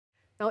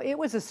Now, it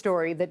was a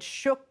story that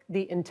shook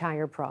the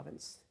entire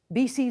province.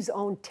 BC's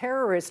own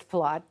terrorist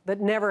plot that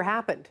never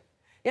happened.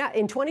 Yeah,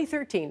 in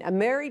 2013, a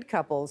married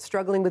couple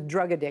struggling with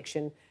drug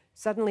addiction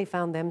suddenly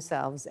found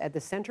themselves at the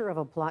center of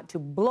a plot to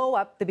blow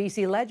up the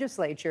BC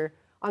Legislature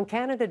on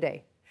Canada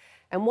Day.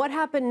 And what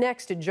happened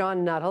next to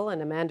John Nuttall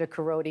and Amanda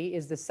Korody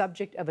is the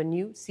subject of a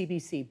new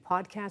CBC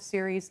podcast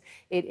series.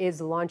 It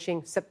is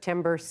launching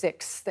September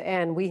 6th.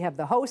 And we have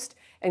the host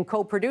and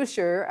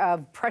co-producer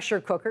of Pressure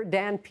Cooker,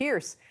 Dan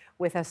Pierce,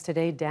 with us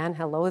today. Dan,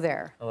 hello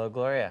there. Hello,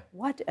 Gloria.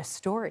 What a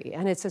story.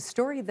 And it's a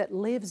story that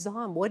lives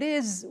on. What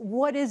is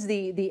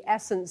the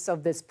essence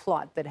of this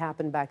plot that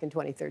happened back in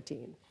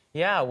 2013?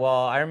 Yeah,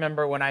 well, I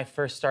remember when I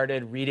first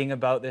started reading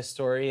about this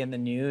story in the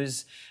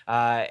news,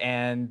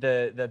 and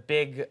the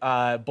big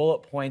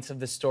bullet points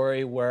of the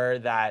story were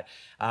that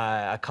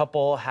a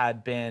couple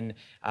had been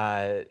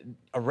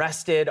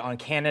arrested on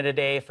Canada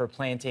Day for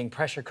planting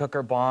pressure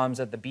cooker bombs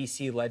at the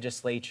BC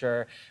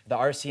Legislature. The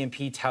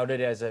RCMP touted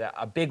it as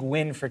a big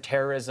win for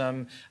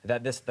terrorism,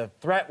 that the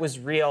threat was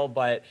real,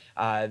 but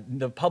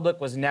the public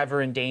was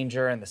never in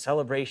danger, and the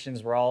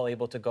celebrations were all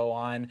able to go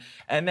on.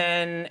 And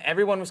then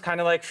everyone was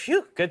kind of like,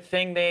 phew, good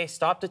thing they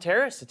stopped a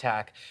terrorist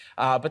attack.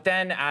 But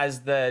then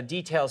as the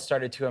details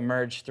started to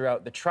emerge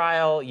throughout the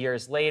trial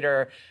years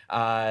later,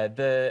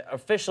 the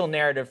official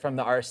narrative from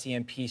the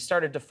RCMP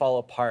started to fall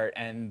apart,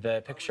 and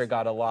the picture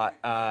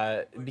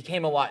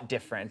became a lot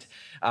different.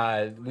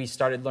 We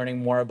started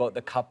learning more about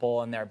the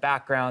couple and their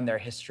background, their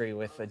history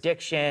with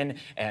addiction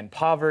and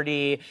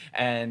poverty,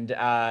 and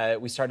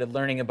we started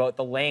learning about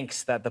the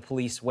lengths that the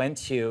police went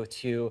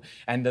to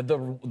and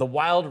the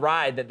wild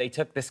ride that they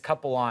took this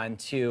couple on,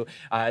 to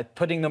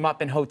putting them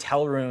up in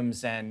hotel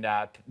rooms and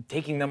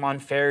taking them on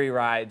ferry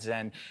rides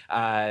and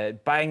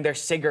buying their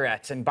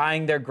cigarettes and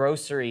buying their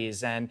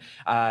groceries. And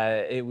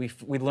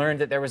we learned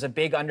that there was a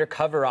big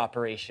undercover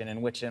operation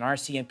in which an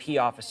RCMP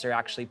officer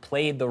actually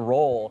played the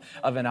role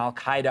of an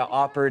Al-Qaeda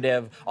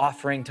operative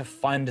offering to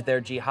fund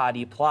their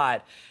jihadi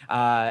plot.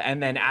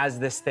 And then as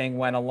this thing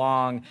went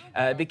along,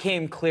 it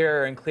became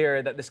clearer and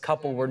clearer that this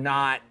couple were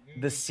not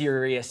the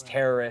serious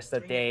terrorists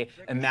that they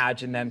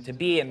imagined them to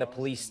be, and the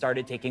police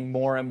started taking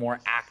more and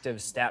more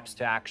active steps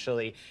to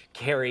actually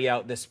carry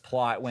out this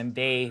plot when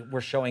they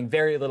were showing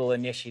very little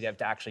initiative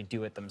to actually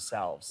do it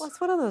themselves. Well, it's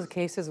one of those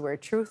cases where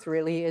truth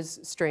really is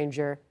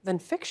stranger than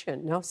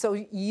fiction, no?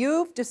 So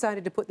you've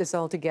decided to put this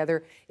all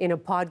together in a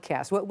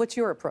podcast. What's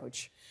your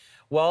approach?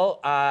 Well,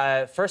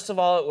 first of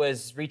all, it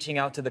was reaching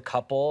out to the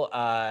couple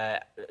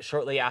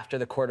shortly after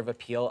the Court of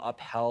Appeal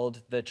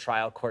upheld the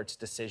trial court's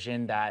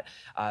decision that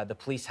the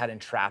police had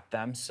entrapped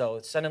them. So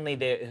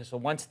suddenly,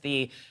 once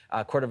the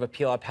Court of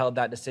Appeal upheld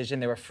that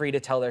decision, they were free to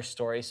tell their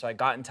story. So I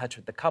got in touch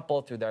with the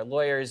couple through their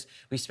lawyers.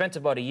 We spent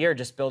about a year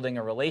just building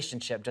a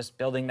relationship, just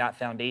building that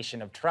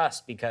foundation of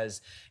trust,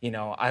 because, you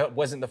know, I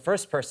wasn't the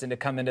first person to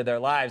come into their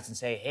lives and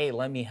say, hey,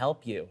 let me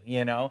help you,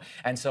 you know?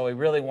 And so we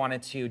really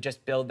wanted to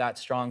just build that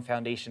strong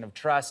foundation of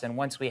trust. And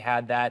once we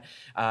had that,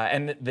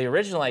 and the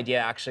original idea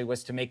actually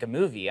was to make a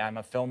movie. I'm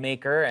a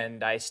filmmaker,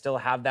 and I still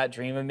have that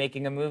dream of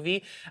making a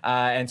movie.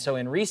 And so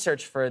in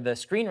research for the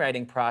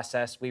screenwriting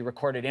process, we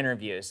recorded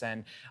interviews.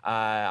 And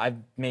I've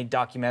made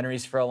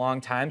documentaries for a long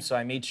time, so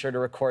I made sure to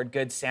record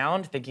good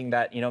sound, thinking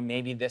that, you know,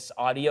 maybe this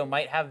audio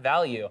might have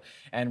value.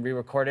 And we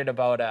recorded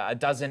about a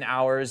dozen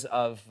hours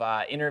of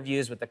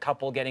interviews with the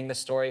couple, getting the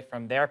story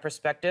from their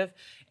perspective.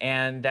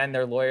 And then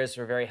their lawyers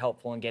were very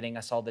helpful in getting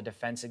us all the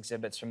defense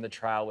exhibits from the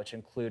trial, which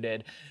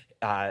included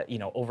you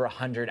know, over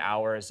 100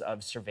 hours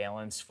of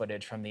surveillance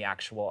footage from the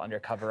actual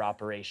undercover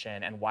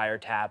operation, and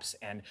wiretaps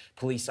and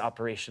police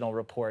operational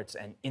reports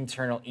and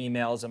internal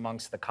emails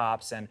amongst the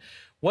cops. And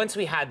once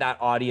we had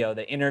that audio,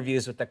 the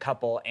interviews with the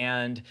couple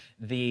and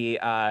the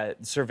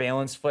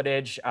surveillance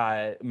footage,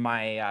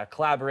 my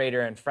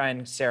collaborator and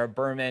friend, Sarah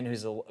Berman,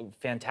 who's a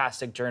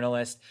fantastic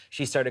journalist,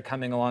 she started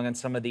coming along on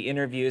some of the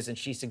interviews, and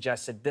she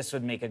suggested this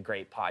would make a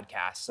great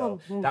podcast. So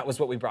that was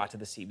what we brought to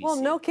the CBC.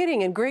 Well, no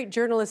kidding, and great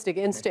journalistic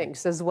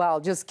instincts as well.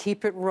 Just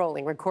keep it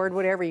rolling, record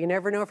whatever. You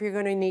never know if you're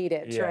going to need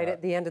it, right,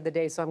 at the end of the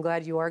day. So I'm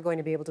glad you are going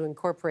to be able to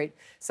incorporate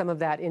some of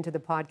that into the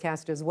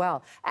podcast as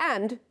well.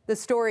 And the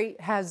story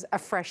has a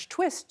fresh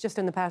twist just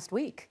in the past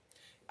week.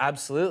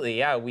 Absolutely,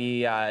 yeah.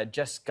 We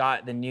just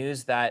got the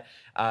news that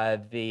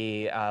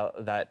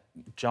that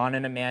John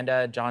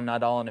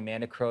Nuttall and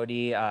Amanda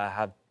Korody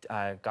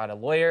have got a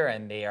lawyer,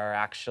 and they are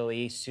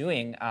actually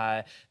suing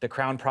the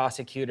Crown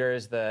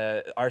prosecutors,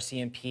 the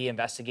RCMP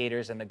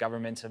investigators, and the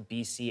governments of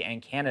BC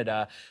and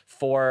Canada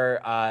for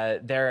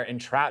their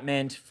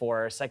entrapment,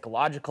 for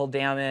psychological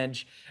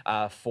damage,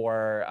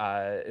 for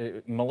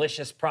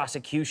malicious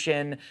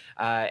prosecution,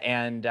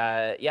 and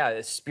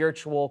yeah,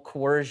 spiritual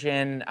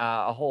coercion,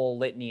 a whole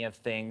litany of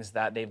things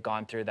that they've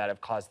gone through that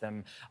have caused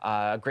them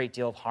a great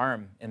deal of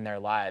harm in their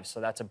lives. So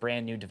that's a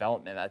brand new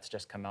development that's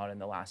just come out in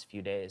the last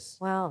few days.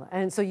 Well,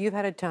 and so you've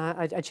had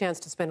a chance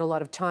to spend a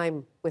lot of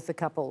time with the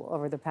couple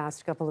over the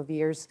past couple of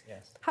years.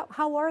 Yes.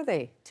 How are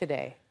they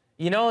today?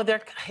 You know,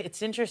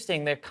 it's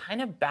interesting. They're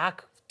kind of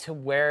back to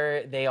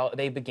where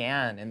they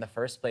began in the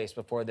first place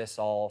before this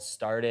all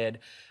started.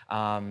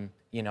 They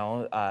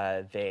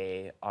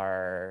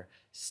are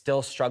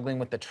still struggling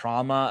with the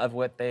trauma of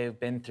what they've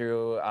been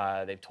through.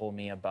 They've told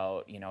me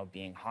about,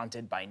 being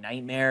haunted by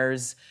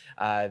nightmares.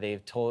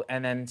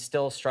 And then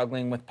still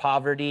struggling with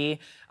poverty.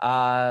 They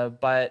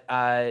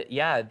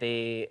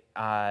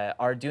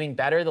are doing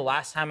better. The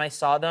last time I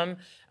saw them,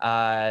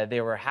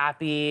 they were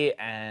happy,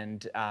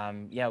 and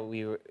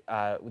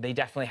they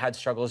definitely had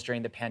struggles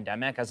during the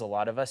pandemic, as a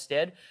lot of us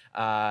did.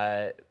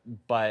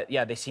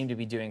 They seem to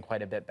be doing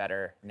quite a bit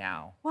better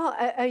now. Well,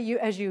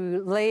 as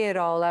you lay it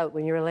all out,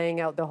 when you're laying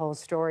out the whole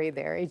story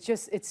there,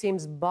 it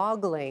seems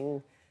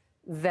boggling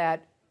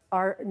that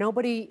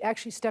nobody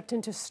actually stepped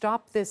in to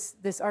stop this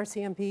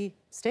RCMP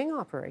sting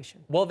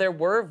operation. Well, there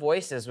were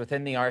voices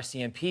within the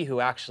RCMP who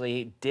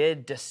actually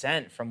did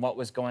dissent from what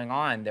was going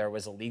on. There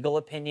was a legal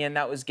opinion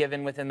that was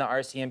given within the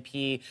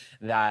RCMP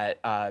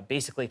that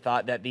basically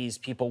thought that these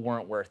people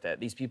weren't worth it.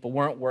 These people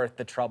weren't worth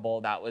the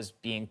trouble that was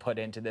being put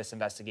into this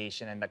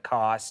investigation and the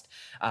cost,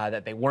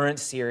 that they weren't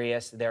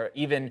serious. They're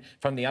even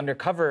from the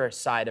undercover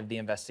side of the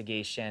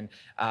investigation,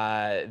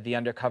 the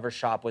undercover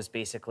shop was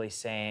basically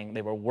saying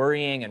they were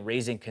worrying and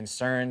raising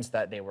concerns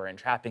that they were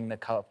entrapping the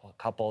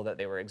couple, that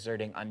they were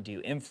exerting undue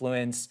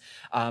influence.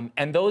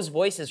 And those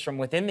voices from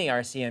within the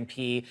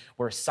RCMP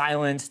were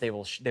silenced. They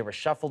were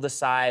shuffled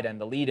aside, and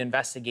the lead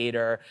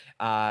investigator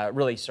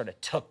really sort of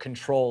took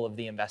control of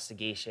the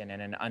investigation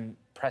in an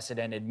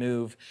unprecedented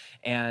move,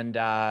 and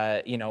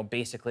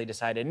basically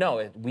decided,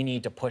 no, we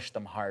need to push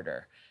them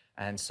harder.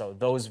 And so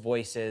those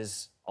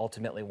voices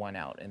ultimately won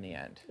out in the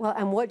end. Well,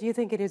 and what do you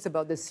think it is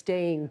about the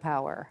staying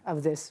power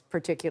of this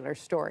particular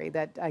story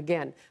that,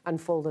 again,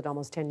 unfolded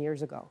almost 10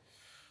 years ago?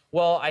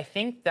 Well, I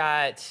think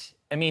that,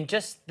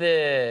 just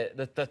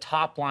the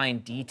top line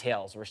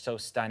details were so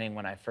stunning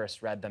when I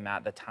first read them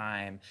at the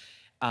time.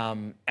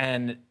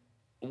 And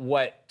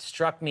what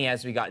struck me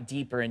as we got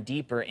deeper and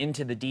deeper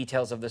into the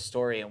details of the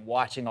story and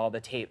watching all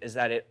the tape is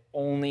that it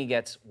only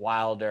gets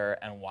wilder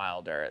and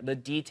wilder. The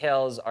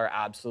details are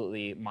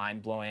absolutely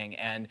mind-blowing,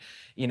 and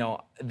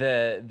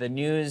the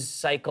news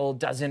cycle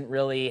doesn't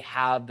really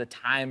have the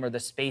time or the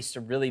space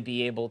to really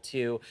be able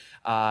to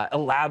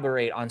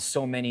elaborate on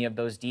so many of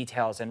those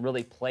details and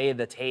really play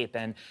the tape.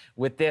 And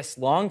with this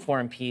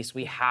long-form piece,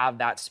 we have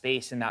that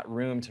space in that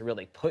room to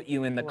really put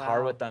you in the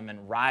car with them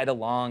and ride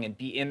along and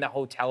be in the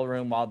hotel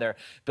room while they're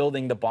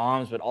building the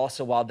bombs, but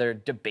also while they're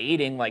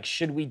debating, like,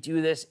 should we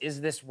do this? Is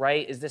this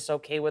right? Is this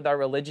okay with our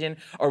religion?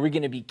 Are we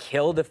going to be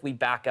killed if we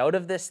back out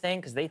of this thing?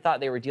 Because they thought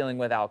they were dealing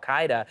with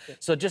Al-Qaeda.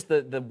 So just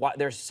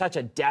there's such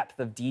a depth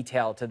of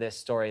detail to this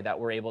story that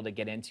we're able to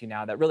get into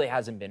now that really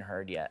hasn't been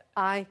heard yet.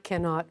 I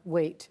cannot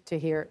wait to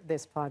hear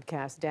this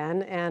podcast,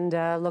 Dan, and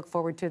look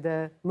forward to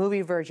the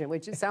movie version,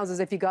 which it sounds as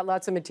if you got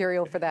lots of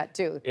material for that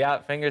too. Yeah,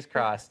 fingers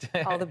crossed.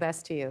 All the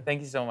best to you.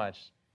 Thank you so much.